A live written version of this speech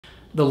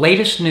The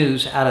latest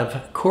news out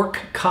of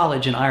Cork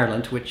College in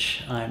Ireland,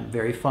 which I'm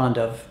very fond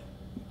of,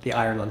 the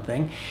Ireland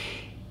thing,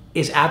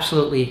 is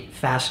absolutely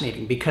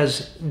fascinating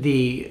because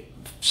the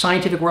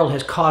scientific world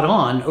has caught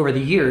on over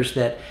the years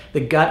that the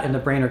gut and the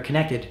brain are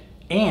connected,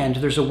 and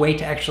there's a way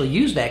to actually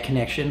use that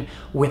connection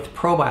with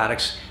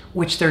probiotics,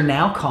 which they're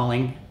now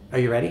calling, are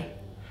you ready?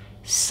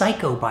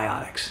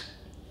 Psychobiotics.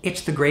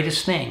 It's the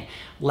greatest thing.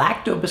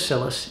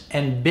 Lactobacillus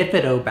and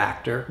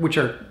bifidobacter, which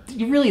are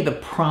really the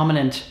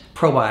prominent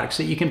probiotics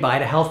that you can buy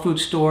at a health food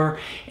store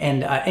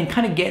and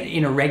kind of get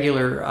in a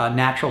regular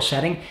natural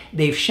setting.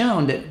 They've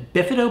shown that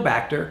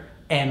bifidobacter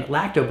and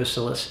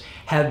lactobacillus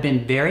have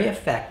been very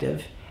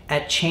effective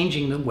at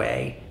changing the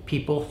way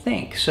people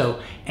think.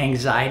 So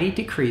anxiety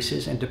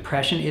decreases and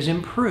depression is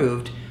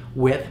improved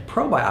with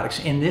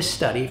probiotics in this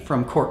study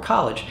from Cork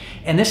College.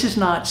 And this is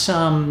not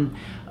some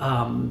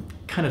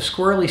kind of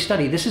squirrely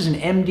study. This is an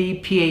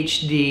MD,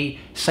 PhD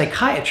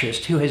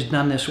psychiatrist who has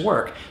done this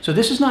work. So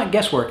this is not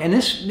guesswork. And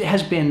this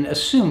has been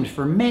assumed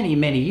for many,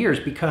 many years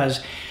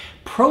because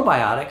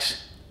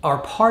probiotics are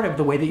part of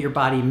the way that your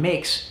body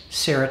makes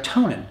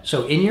serotonin.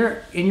 So in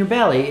your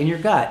belly, in your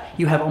gut,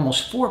 you have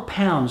almost 4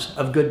 pounds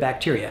of good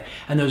bacteria.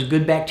 And those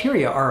good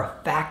bacteria are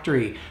a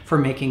factory for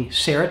making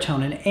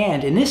serotonin.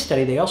 And in this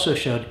study, they also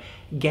showed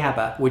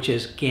GABA, which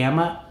is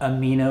gamma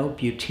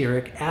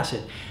aminobutyric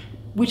acid,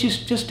 which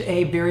is just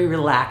a very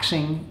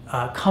relaxing,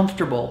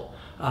 comfortable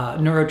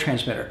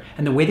neurotransmitter.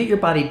 And the way that your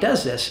body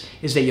does this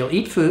is that you'll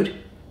eat food,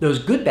 those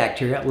good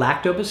bacteria,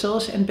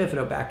 lactobacillus and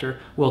bifidobacter,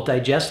 will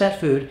digest that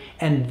food,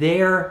 and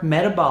their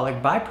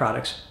metabolic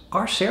byproducts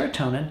are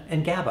serotonin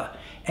and GABA.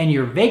 And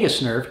your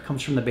vagus nerve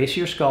comes from the base of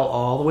your skull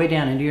all the way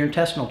down into your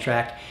intestinal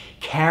tract,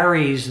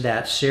 carries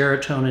that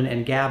serotonin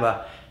and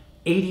GABA,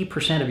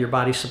 80% of your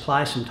body's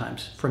supply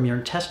sometimes from your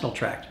intestinal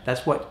tract.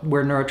 That's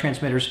where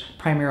neurotransmitters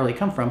primarily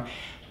come from,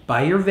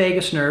 by your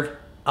vagus nerve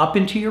up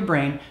into your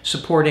brain,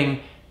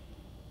 supporting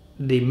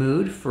the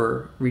mood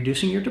for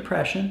reducing your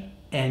depression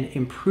and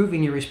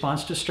improving your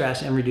response to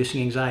stress and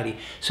reducing anxiety.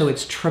 So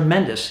it's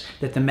tremendous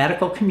that the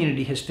medical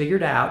community has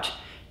figured out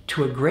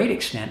to a great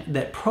extent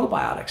that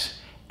probiotics,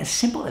 as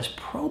simple as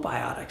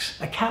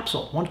probiotics, a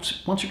capsule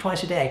once or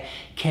twice a day,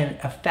 can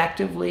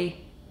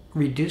effectively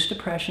reduce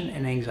depression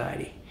and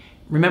anxiety.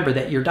 Remember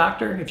that your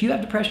doctor, if you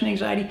have depression and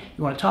anxiety,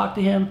 you want to talk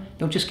to him.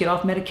 Don't just get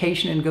off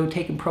medication and go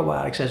taking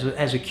probiotics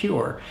as a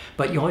cure.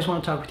 But you always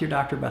want to talk with your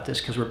doctor about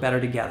this because we're better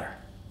together.